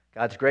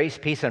God's grace,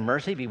 peace, and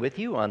mercy be with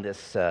you on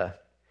this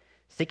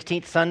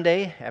 16th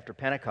Sunday after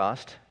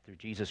Pentecost through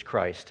Jesus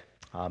Christ.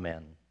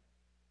 Amen.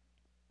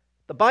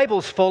 The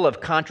Bible's full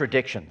of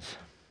contradictions.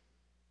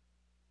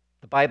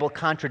 The Bible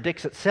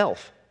contradicts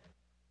itself.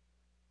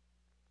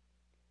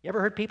 You ever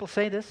heard people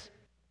say this?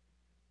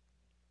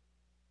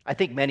 I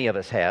think many of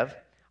us have.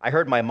 I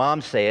heard my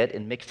mom say it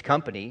in mixed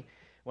company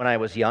when I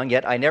was young,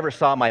 yet I never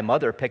saw my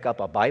mother pick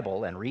up a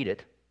Bible and read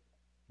it.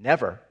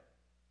 Never.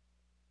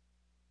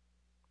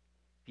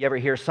 If you ever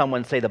hear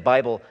someone say the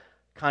Bible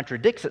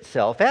contradicts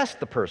itself, ask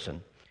the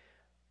person,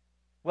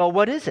 well,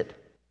 what is it?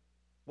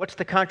 What's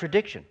the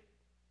contradiction?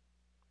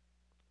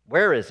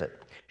 Where is it?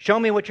 Show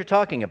me what you're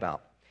talking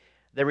about.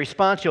 The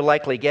response you'll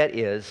likely get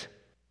is,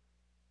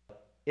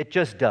 it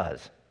just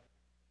does.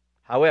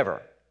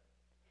 However,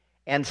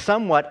 and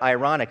somewhat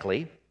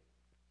ironically,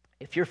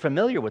 if you're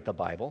familiar with the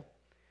Bible,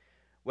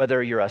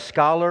 whether you're a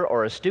scholar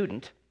or a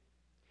student,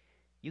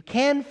 you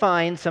can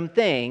find some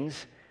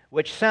things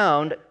which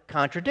sound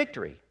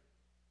contradictory.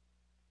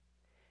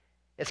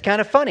 It's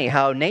kind of funny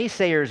how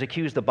naysayers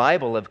accuse the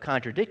Bible of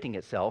contradicting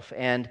itself,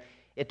 and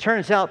it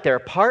turns out they're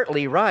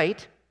partly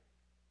right.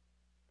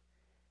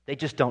 They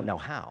just don't know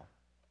how.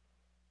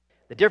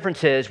 The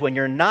difference is when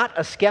you're not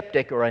a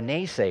skeptic or a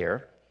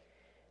naysayer,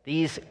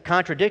 these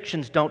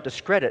contradictions don't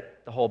discredit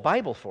the whole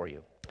Bible for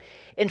you.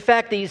 In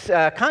fact, these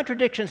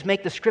contradictions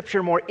make the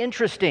Scripture more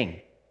interesting,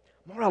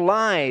 more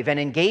alive and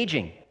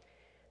engaging.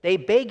 They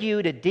beg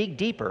you to dig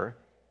deeper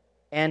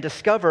and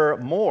discover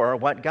more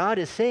what God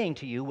is saying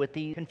to you with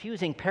the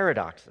confusing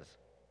paradoxes.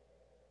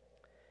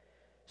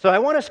 So I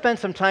want to spend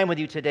some time with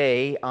you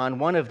today on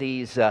one of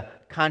these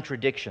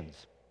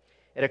contradictions.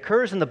 It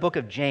occurs in the book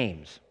of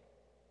James.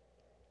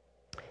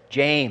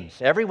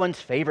 James, everyone's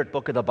favorite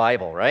book of the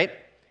Bible, right?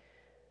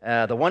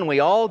 The one we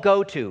all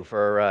go to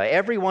for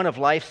every one of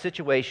life's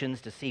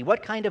situations to see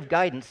what kind of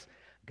guidance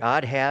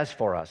God has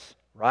for us,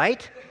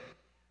 right?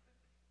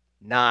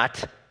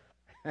 Not.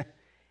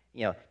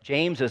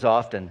 James is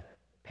often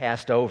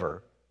passed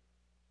over,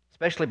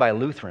 especially by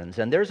Lutherans,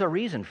 and there's a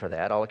reason for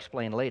that. I'll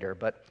explain later.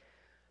 But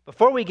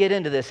before we get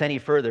into this any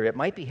further, it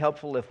might be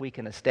helpful if we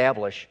can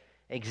establish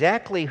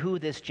exactly who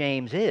this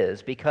James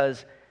is,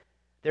 because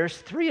there's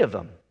three of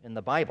them in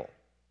the Bible.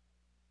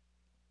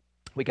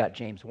 We got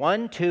James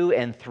 1, 2,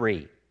 and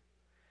 3.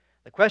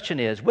 The question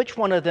is, which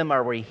one of them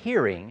are we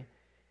hearing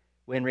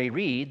when we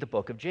read the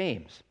book of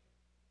James?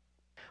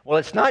 Well,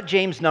 it's not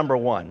James number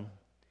 1.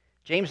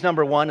 James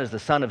number 1 is the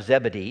son of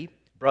Zebedee,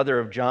 brother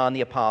of John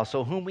the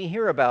Apostle, whom we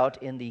hear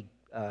about in the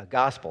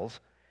Gospels.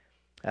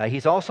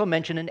 He's also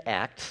mentioned in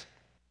Acts.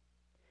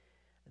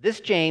 This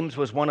James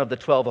was one of the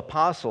 12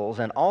 apostles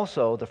and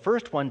also the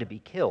first one to be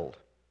killed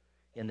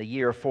in the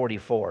year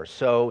 44.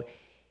 So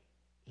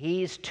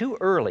he's too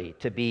early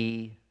to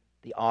be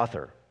the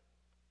author.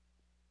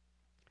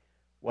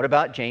 What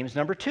about James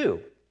number 2?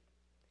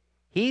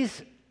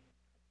 He's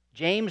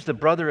James, the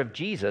brother of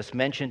Jesus,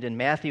 mentioned in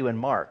Matthew and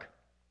Mark.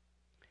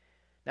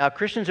 Now,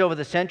 Christians over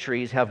the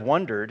centuries have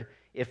wondered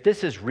if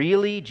this is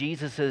really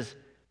Jesus'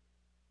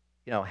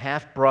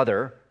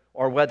 half-brother,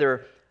 or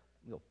whether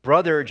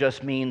brother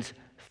just means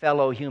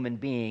fellow human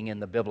being in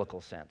the biblical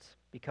sense.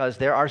 Because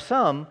there are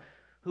some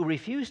who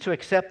refuse to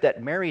accept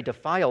that Mary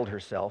defiled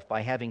herself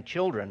by having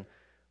children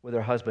with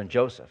her husband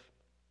Joseph.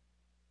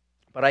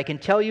 But I can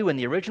tell you in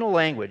the original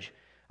language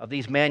of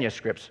these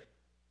manuscripts,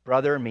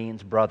 brother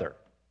means brother.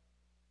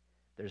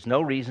 There's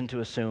no reason to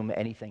assume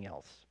anything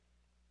else.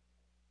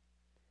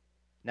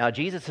 Now,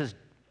 Jesus'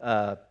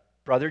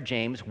 brother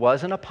James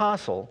was an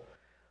apostle,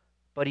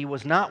 but he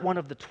was not one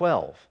of the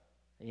 12.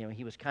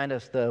 He was kind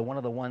of one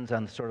of the ones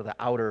on sort of the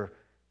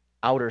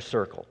outer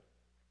circle.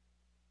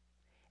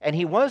 And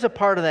he was a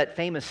part of that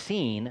famous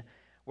scene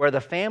where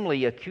the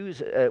family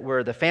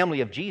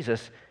of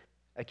Jesus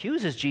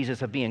accuses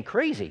Jesus of being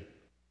crazy.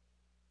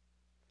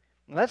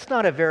 Well, that's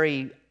not a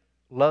very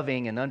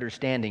loving and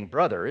understanding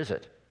brother, is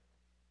it?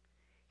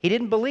 He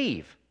didn't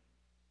believe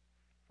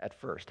at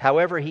first.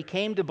 However, he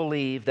came to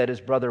believe that his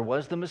brother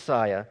was the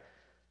Messiah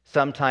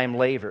sometime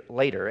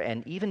later,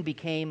 and even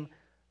became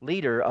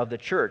leader of the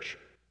church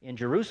in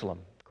Jerusalem,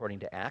 according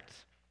to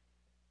Acts.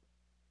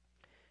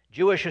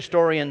 Jewish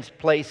historians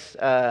place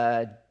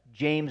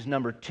James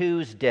number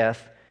 2's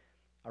death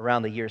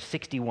around the year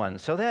 61.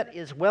 So that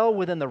is well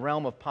within the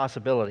realm of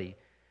possibility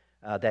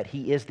that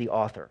he is the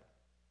author.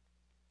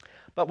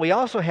 But we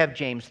also have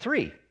James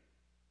 3.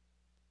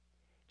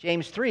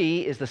 James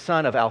 3 is the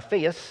son of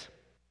Alphaeus,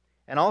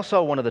 and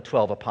also one of the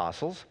 12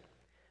 apostles.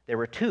 There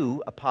were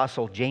 2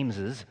 apostle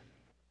Jameses,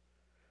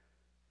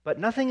 but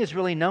nothing is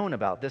really known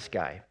about this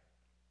guy.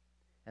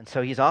 And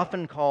so he's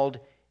often called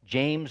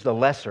James the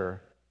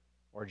Lesser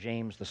or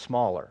James the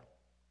Smaller.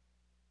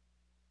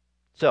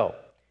 So,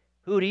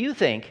 who do you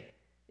think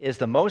is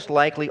the most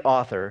likely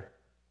author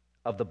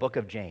of the book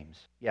of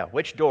James? Yeah,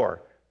 which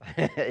door?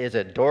 Is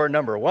it door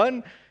number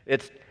 1?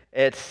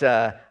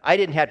 I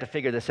didn't have to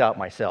figure this out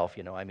myself.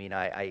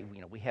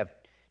 We have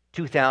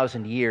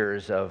 2,000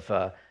 years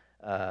of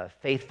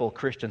faithful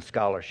Christian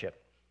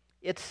scholarship.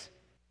 It's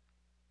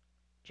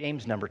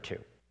James number 2.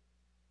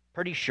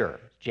 Pretty sure.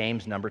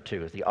 James number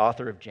 2 is the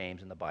author of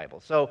James in the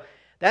Bible. So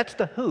that's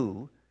the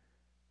who.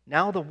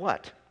 Now the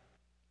what.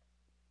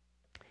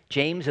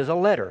 James is a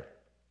letter,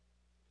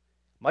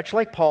 much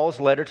like Paul's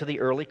letter to the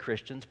early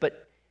Christians,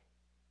 but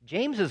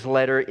James's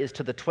letter is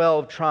to the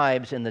 12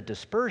 tribes in the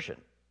dispersion.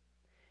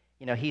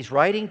 He's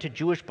writing to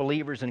Jewish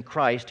believers in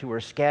Christ who are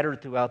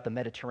scattered throughout the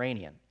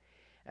Mediterranean.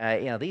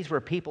 These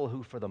were people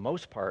who, for the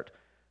most part,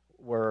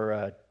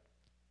 were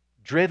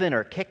driven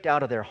or kicked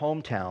out of their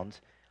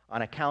hometowns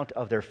on account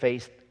of their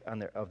faith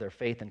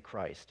in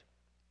Christ.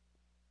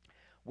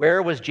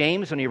 Where was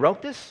James when he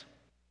wrote this?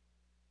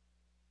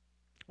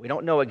 We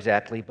don't know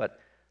exactly, but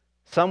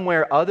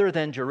somewhere other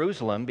than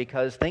Jerusalem,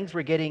 because things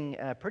were getting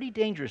pretty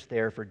dangerous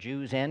there for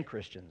Jews and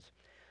Christians.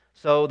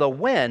 So the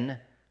when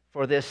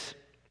for this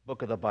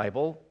book of the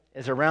Bible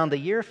is around the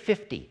year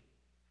 50,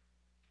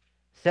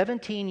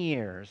 17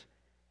 years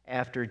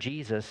after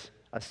Jesus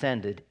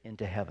ascended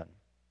into heaven.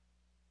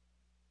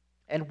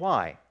 And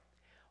why?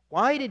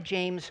 Why did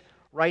James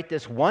write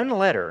this one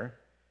letter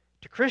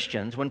to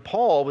Christians when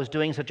Paul was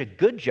doing such a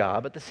good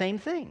job at the same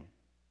thing?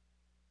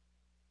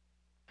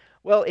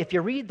 Well, if you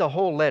read the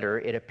whole letter,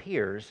 it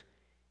appears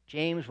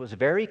James was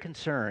very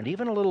concerned,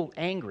 even a little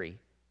angry,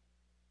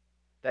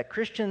 that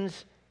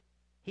Christians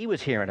he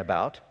was hearing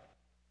about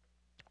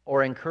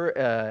or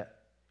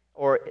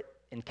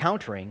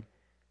encountering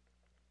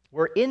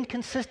were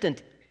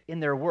inconsistent in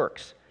their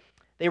works.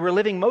 They were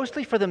living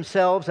mostly for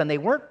themselves, and they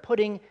weren't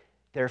putting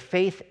their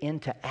faith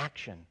into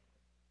action.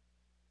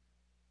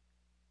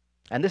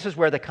 And this is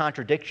where the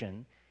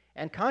contradiction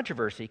and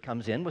controversy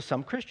comes in with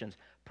some Christians,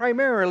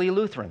 primarily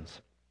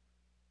Lutherans.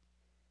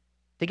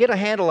 To get a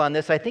handle on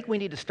this, I think we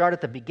need to start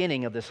at the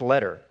beginning of this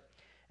letter.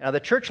 Now, the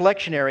Church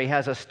Lectionary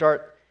has us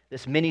start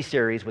this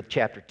mini-series with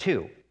chapter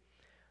 2.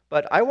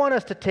 But I want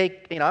us to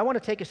take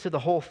us through the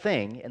whole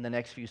thing in the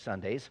next few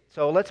Sundays.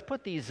 So let's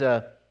put these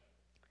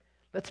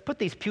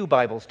pew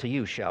Bibles to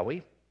use, shall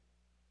we?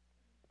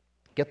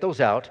 Get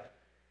those out.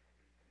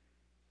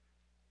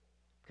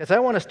 Because I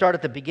want to start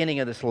at the beginning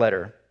of this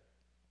letter.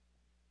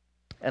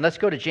 And let's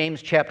go to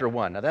James chapter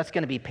 1. Now that's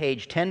going to be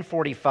page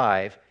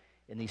 1045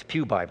 in these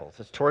pew Bibles.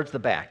 It's towards the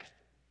back.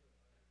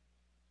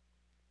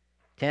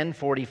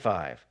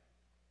 1045.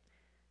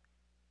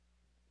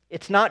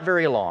 It's not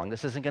very long.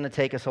 This isn't going to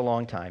take us a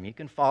long time. You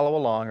can follow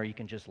along or you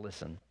can just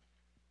listen.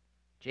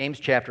 James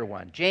chapter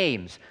 1.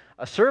 James,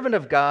 a servant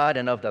of God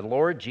and of the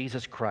Lord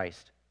Jesus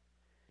Christ,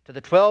 to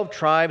the 12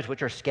 tribes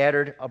which are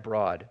scattered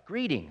abroad,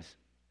 greetings.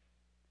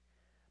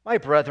 My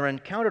brethren,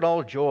 count it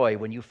all joy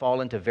when you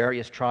fall into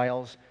various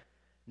trials,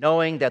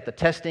 knowing that the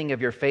testing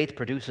of your faith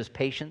produces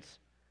patience.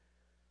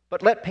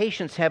 But let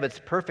patience have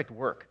its perfect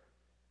work,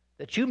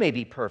 that you may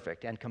be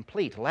perfect and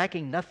complete,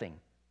 lacking nothing.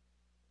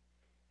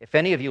 If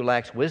any of you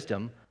lacks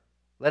wisdom,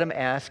 let him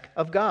ask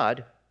of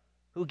God,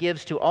 who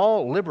gives to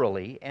all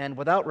liberally and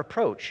without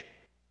reproach,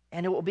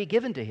 and it will be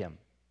given to him.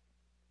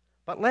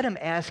 But let him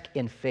ask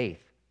in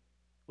faith,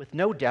 with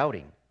no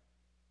doubting.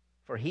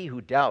 For he who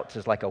doubts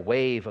is like a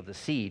wave of the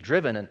sea,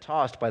 driven and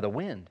tossed by the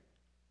wind.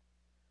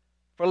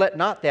 For let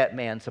not that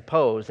man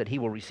suppose that he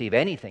will receive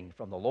anything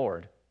from the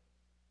Lord.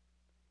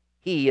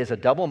 He is a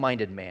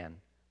double-minded man,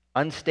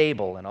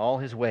 unstable in all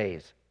his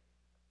ways.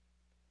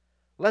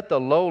 Let the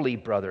lowly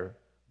brother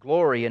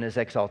glory in his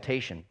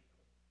exaltation,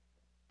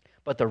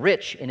 but the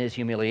rich in his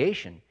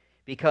humiliation,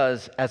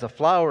 because as a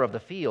flower of the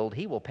field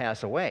he will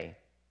pass away.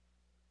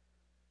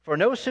 For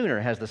no sooner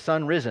has the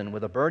sun risen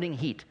with a burning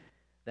heat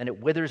than it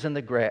withers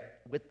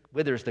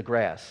the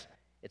grass,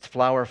 its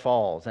flower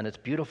falls, and its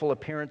beautiful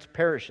appearance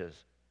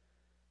perishes.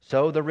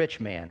 So the rich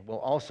man will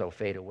also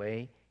fade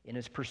away in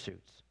his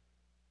pursuits.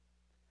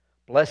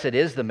 Blessed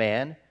is the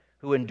man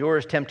who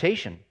endures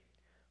temptation,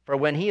 for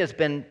when he has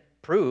been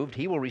proved,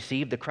 he will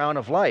receive the crown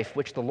of life,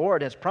 which the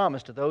Lord has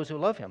promised to those who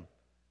love him.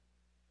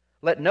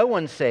 Let no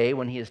one say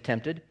when he is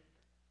tempted,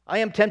 I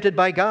am tempted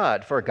by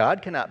God, for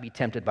God cannot be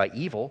tempted by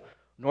evil,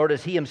 nor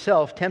does he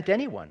himself tempt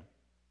anyone.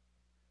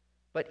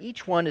 But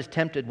each one is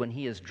tempted when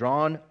he is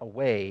drawn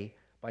away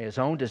by his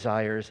own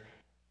desires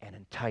and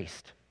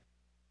enticed.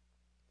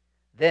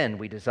 Then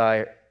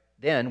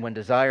when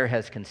desire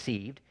has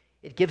conceived,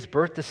 it gives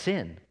birth to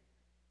sin.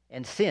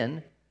 And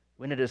sin,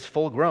 when it is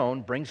full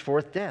grown, brings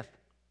forth death.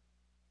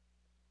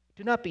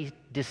 Do not be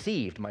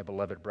deceived, my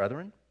beloved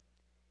brethren.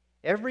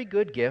 Every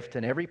good gift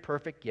and every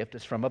perfect gift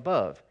is from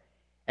above,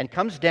 and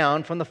comes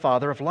down from the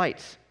Father of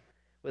lights,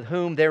 with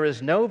whom there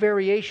is no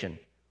variation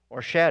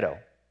or shadow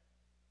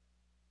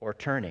or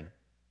turning.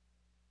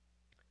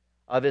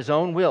 Of his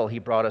own will he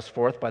brought us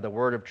forth by the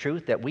word of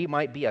truth, that we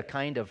might be a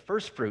kind of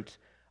firstfruits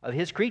of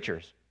his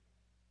creatures.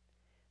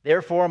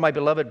 Therefore, my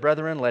beloved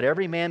brethren, let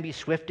every man be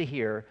swift to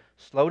hear,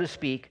 slow to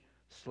speak,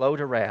 slow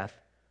to wrath,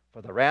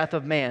 for the wrath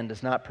of man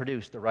does not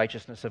produce the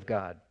righteousness of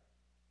God.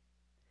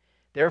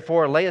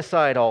 Therefore, lay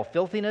aside all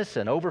filthiness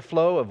and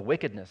overflow of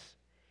wickedness,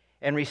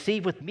 and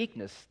receive with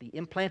meekness the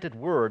implanted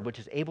word which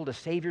is able to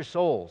save your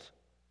souls.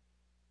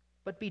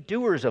 But be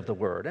doers of the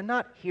word, and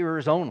not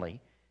hearers only,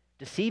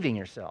 deceiving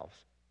yourselves.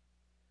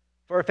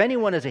 For if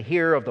anyone is a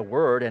hearer of the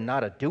word and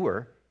not a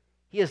doer,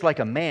 He is like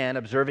a man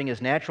observing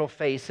his natural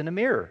face in a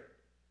mirror.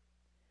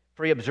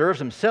 For he observes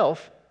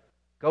himself,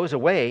 goes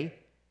away,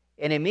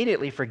 and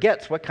immediately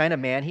forgets what kind of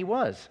man he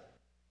was.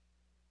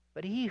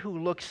 But he who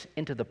looks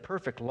into the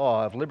perfect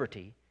law of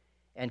liberty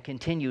and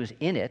continues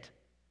in it,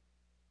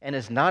 and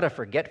is not a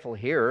forgetful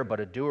hearer, but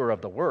a doer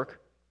of the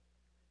work,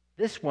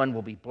 this one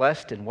will be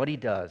blessed in what he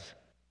does.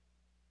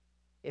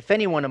 If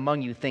anyone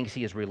among you thinks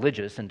he is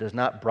religious and does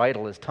not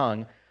bridle his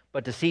tongue,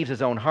 but deceives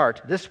his own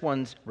heart, this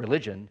one's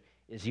religion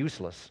is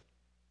useless.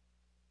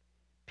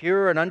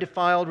 Pure and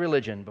undefiled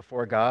religion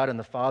before God and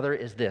the Father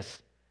is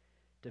this: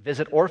 to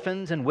visit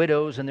orphans and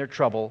widows in their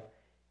trouble,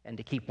 and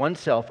to keep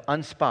oneself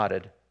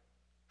unspotted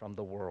from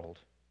the world.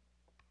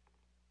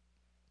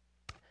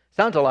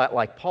 Sounds a lot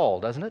like Paul,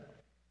 doesn't it?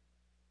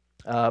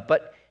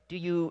 But do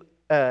you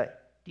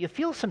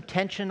feel some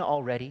tension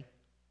already?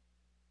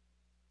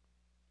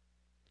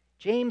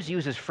 James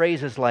uses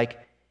phrases like,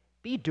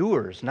 be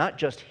doers, not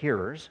just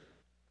hearers,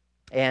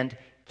 and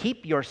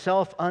keep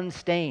yourself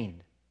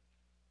unstained.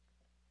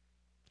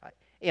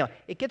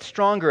 It gets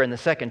stronger in the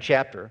second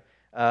chapter,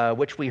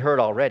 which we heard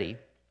already.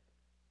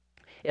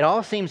 It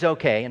all seems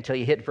okay until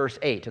you hit verse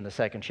 8 in the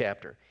second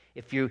chapter.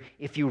 If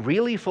you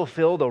really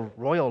fulfill the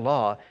royal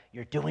law,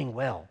 you're doing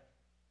well.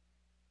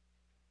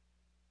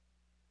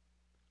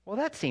 Well,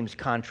 that seems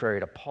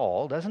contrary to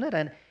Paul, doesn't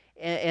it?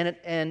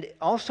 And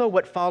also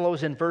what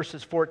follows in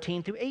verses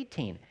 14 through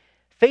 18.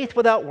 Faith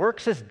without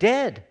works is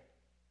dead.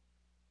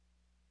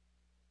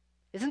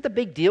 Isn't the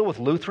big deal with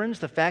Lutherans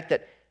the fact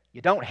that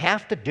you don't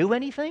have to do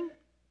anything?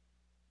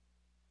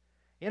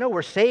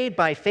 We're saved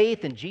by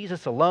faith in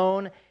Jesus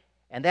alone,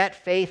 and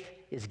that faith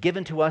is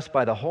given to us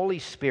by the Holy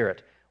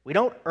Spirit. We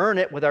don't earn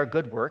it with our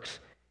good works.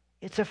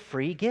 It's a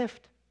free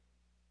gift.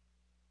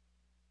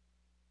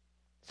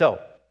 So,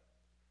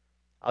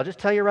 I'll just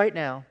tell you right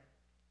now,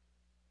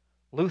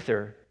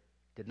 Luther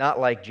did not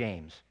like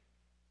James,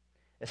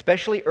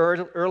 especially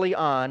early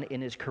on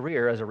in his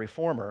career as a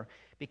reformer,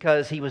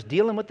 because he was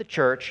dealing with the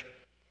church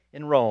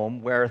in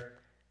Rome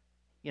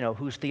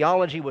whose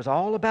theology was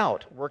all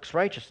about works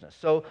righteousness.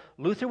 So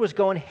Luther was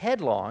going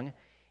headlong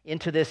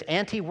into this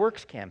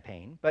anti-works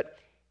campaign, but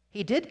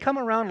he did come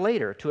around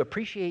later to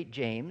appreciate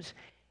James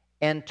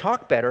and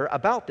talk better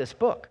about this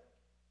book.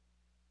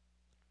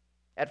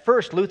 At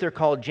first, Luther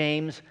called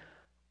James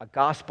a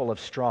gospel of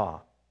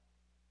straw.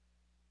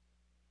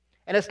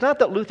 And it's not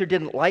that Luther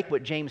didn't like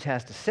what James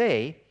has to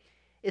say,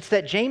 it's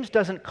that James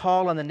doesn't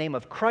call on the name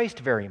of Christ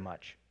very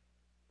much.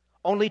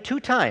 Only 2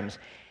 times.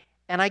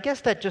 And I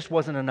guess that just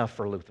wasn't enough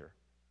for Luther.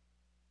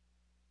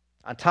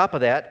 On top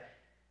of that,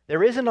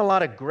 there isn't a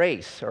lot of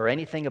grace or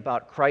anything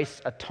about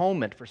Christ's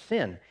atonement for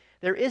sin.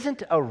 There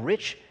isn't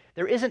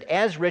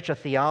as rich a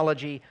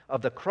theology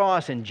of the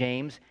cross in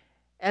James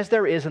as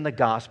there is in the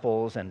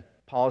Gospels and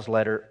Paul's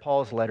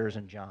letters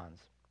and John's.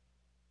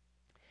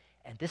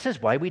 And this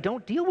is why we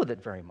don't deal with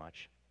it very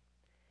much.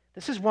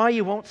 This is why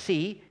you won't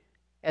see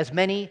as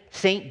many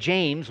St.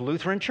 James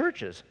Lutheran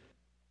churches.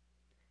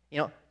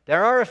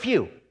 There are a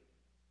few,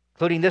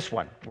 including this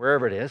one,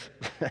 wherever it is,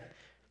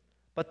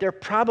 but they're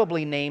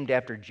probably named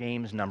after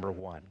James number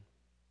 1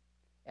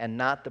 and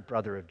not the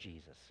brother of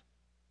Jesus.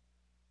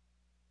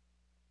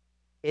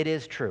 It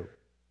is true.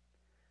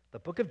 The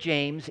book of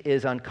James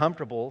is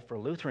uncomfortable for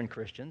Lutheran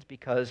Christians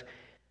because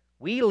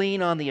we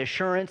lean on the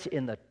assurance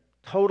in the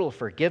total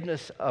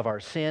forgiveness of our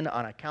sin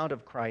on account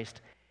of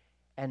Christ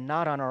and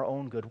not on our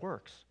own good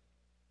works.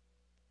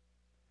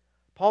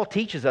 Paul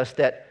teaches us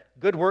that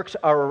good works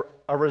are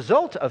a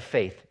result of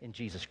faith in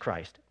Jesus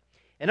Christ.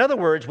 In other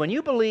words, when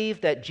you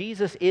believe that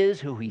Jesus is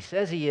who he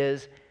says he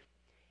is,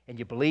 and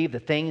you believe the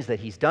things that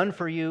he's done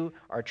for you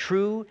are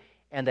true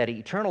and that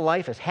eternal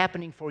life is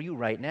happening for you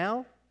right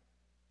now,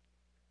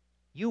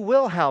 you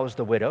will house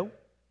the widow,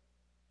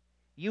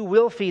 you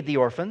will feed the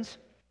orphans,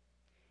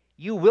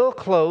 you will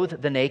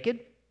clothe the naked,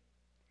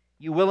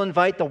 you will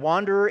invite the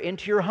wanderer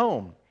into your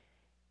home,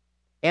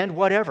 and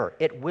whatever,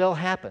 it will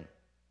happen.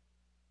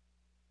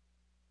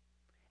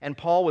 And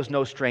Paul was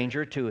no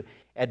stranger to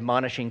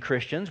admonishing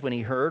Christians when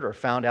he heard or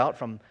found out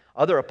from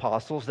other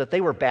apostles that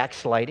they were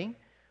backsliding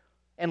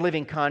and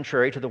living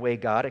contrary to the way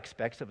God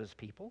expects of his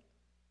people.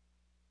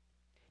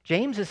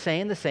 James is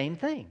saying the same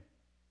thing,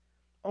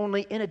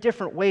 only in a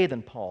different way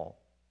than Paul.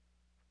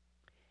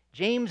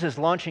 James is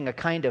launching a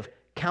kind of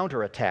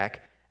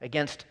counterattack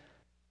against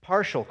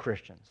partial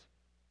Christians,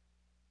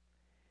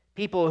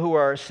 people who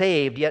are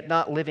saved yet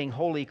not living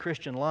holy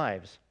Christian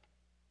lives.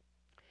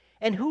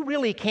 And who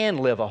really can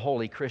live a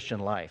holy Christian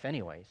life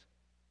anyways?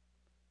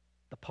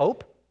 The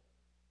Pope?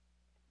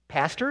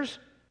 Pastors?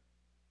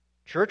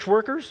 Church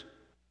workers?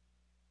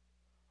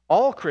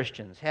 All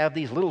Christians have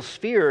these little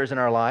spheres in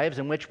our lives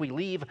in which we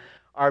leave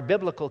our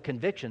biblical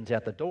convictions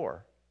at the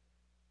door.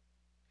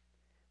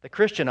 The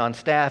Christian on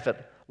staff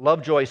at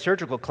Lovejoy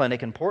Surgical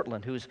Clinic in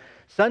Portland, whose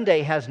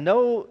Sunday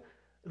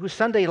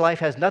life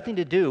has nothing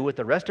to do with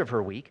the rest of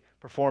her week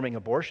performing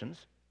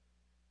abortions.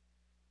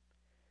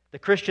 The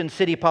Christian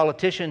city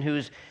politician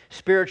whose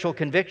spiritual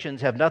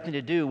convictions have nothing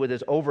to do with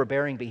his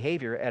overbearing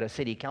behavior at a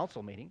city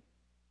council meeting.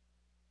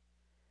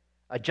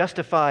 a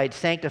justified,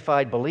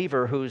 sanctified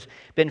believer who's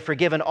been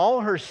forgiven all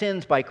her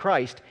sins by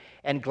Christ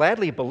and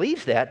gladly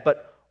believes that,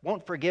 but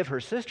won't forgive her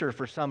sister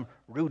for some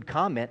rude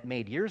comment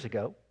made years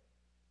ago.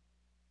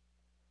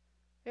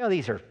 You know,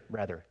 these are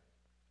rather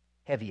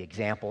heavy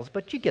examples,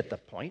 but you get the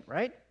point,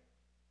 right?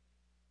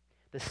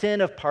 The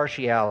sin of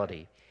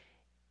partiality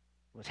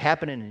was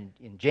happening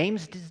in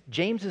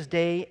James's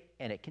day,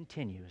 and it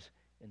continues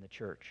in the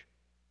church.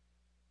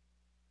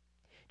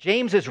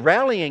 James is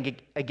rallying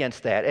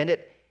against that, and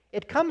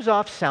it comes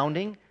off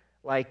sounding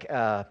like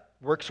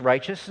works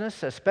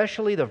righteousness,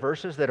 especially the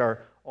verses that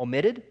are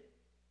omitted,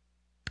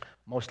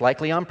 most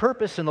likely on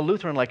purpose in the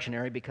Lutheran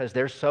lectionary because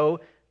they're so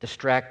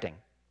distracting.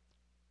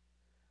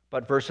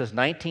 But verses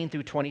 19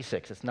 through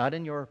 26, it's not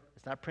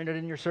printed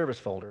in your service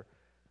folder,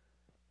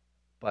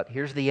 but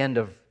here's the end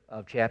of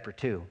chapter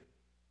 2,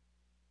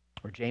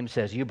 where James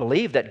says, "You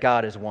believe that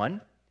God is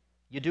one,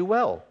 you do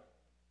well.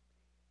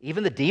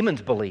 Even the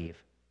demons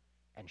believe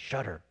and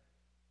shudder.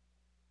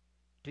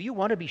 Do you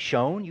want to be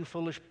shown, you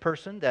foolish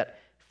person, that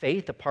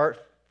faith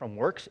apart from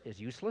works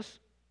is useless?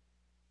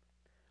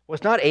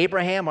 Was not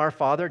Abraham our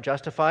father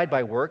justified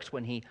by works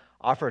when he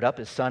offered up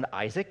his son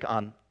Isaac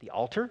on the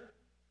altar?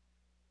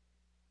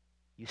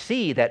 You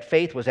see that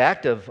faith was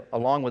active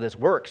along with his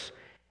works,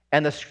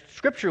 and the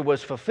scripture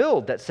was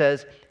fulfilled that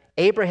says,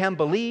 Abraham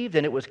believed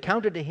and it was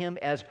counted to him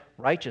as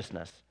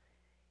righteousness,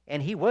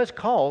 and he was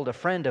called a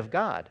friend of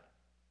God.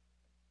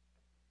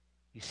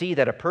 You see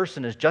that a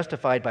person is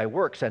justified by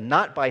works and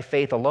not by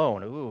faith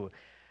alone." Ooh,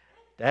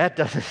 that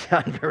doesn't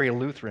sound very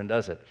Lutheran,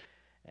 does it?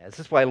 This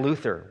is why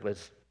Luther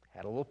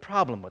had a little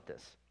problem with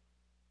this.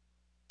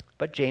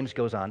 But James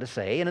goes on to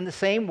say, "And in the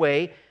same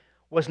way,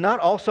 was not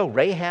also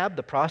Rahab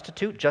the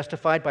prostitute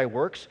justified by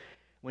works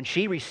when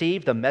she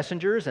received the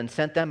messengers and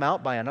sent them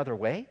out by another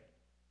way?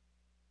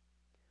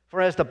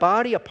 For as the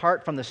body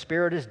apart from the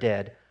spirit is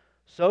dead,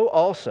 so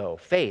also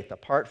faith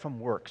apart from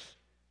works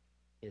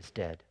is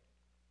dead."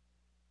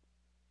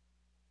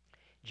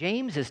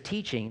 James is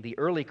teaching the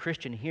early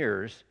Christian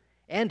hearers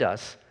and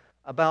us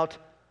about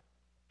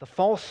the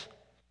false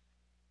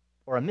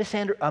or a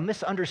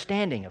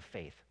misunderstanding of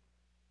faith.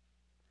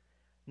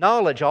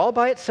 Knowledge all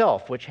by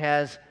itself, which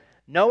has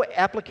no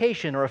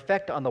application or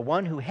effect on the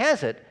one who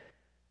has it,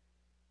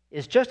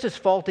 is just as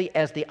faulty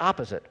as the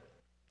opposite,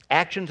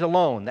 actions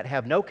alone that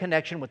have no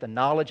connection with the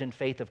knowledge and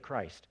faith of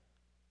Christ.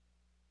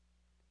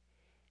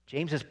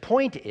 James's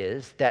point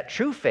is that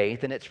true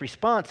faith and its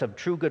response of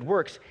true good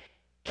works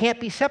can't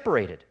be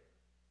separated.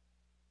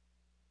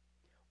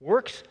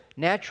 Works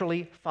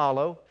naturally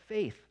follow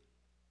faith.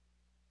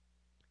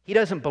 He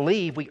doesn't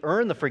believe we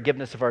earn the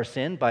forgiveness of our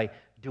sin by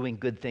doing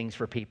good things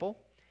for people.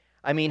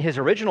 I mean, his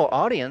original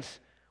audience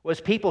was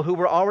people who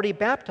were already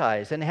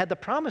baptized and had the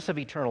promise of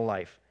eternal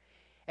life.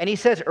 And he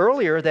says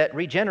earlier that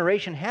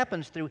regeneration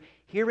happens through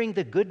hearing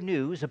the good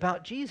news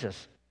about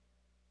Jesus.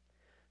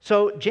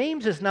 So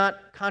James is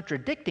not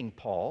contradicting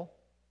Paul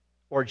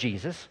or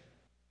Jesus.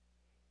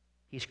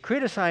 He's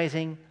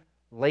criticizing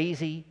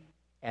lazy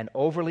and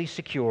overly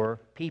secure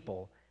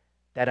people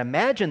that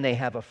imagine they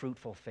have a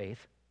fruitful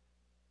faith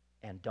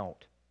and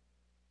don't.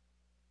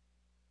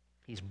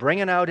 He's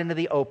bringing out into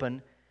the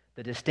open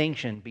the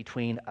distinction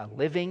between a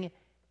living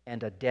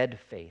and a dead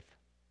faith.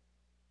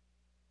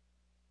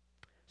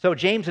 So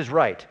James is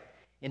right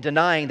in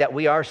denying that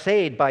we are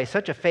saved by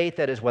such a faith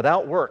that is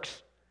without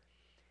works.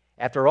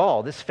 After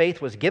all, this faith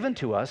was given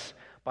to us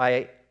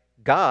by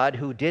God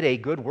who did a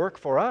good work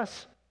for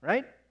us,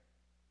 right?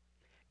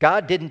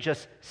 God didn't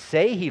just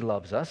say he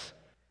loves us,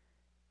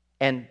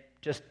 and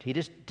he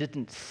just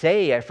didn't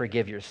say, "I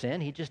forgive your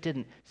sin." He just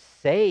didn't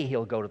say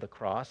he'll go to the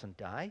cross and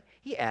die.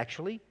 He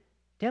actually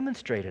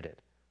demonstrated it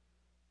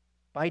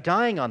by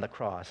dying on the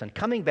cross and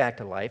coming back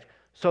to life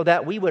so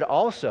that we would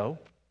also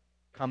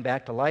come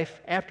back to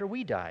life after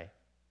we die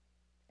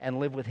and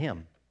live with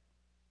him.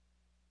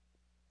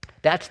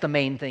 That's the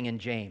main thing in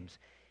James.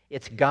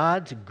 It's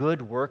God's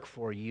good work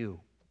for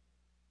you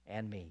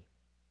and me.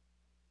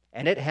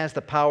 And it has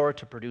the power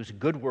to produce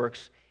good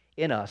works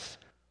in us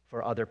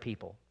for other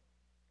people.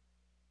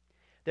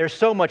 There's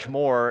so much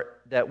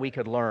more that we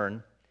could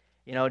learn.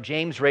 You know,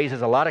 James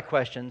raises a lot of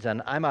questions,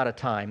 and I'm out of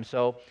time,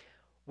 so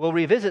we'll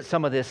revisit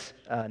some of this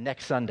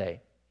next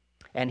Sunday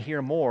and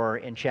hear more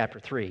in chapter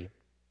 3.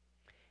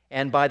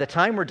 And by the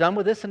time we're done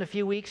with this in a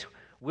few weeks,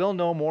 we'll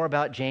know more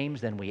about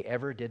James than we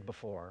ever did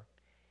before.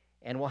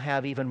 And we'll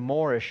have even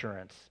more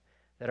assurance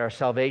that our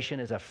salvation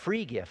is a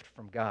free gift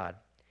from God,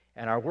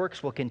 and our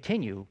works will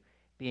continue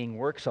being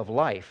works of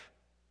life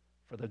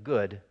for the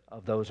good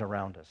of those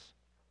around us.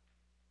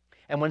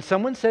 And when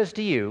someone says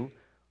to you,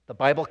 the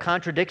Bible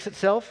contradicts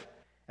itself,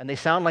 and they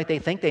sound like they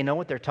think they know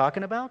what they're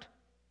talking about,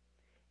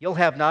 you'll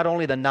have not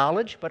only the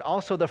knowledge, but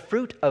also the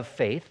fruit of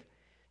faith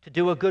to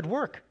do a good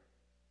work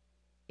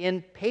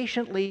in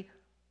patiently,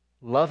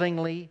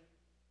 lovingly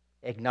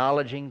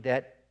acknowledging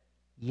that,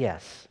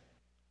 yes,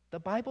 the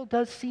Bible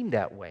does seem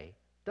that way,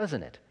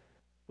 doesn't it?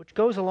 Which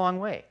goes a long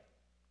way.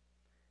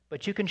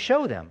 But you can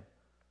show them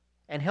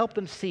and help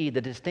them see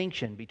the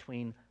distinction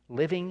between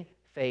living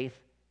faith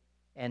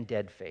and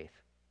dead faith.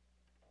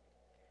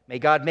 May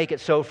God make it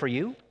so for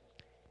you,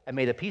 and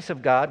may the peace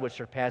of God, which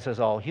surpasses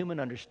all human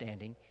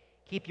understanding,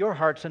 keep your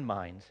hearts and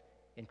minds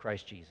in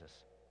Christ Jesus.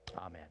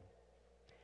 Amen.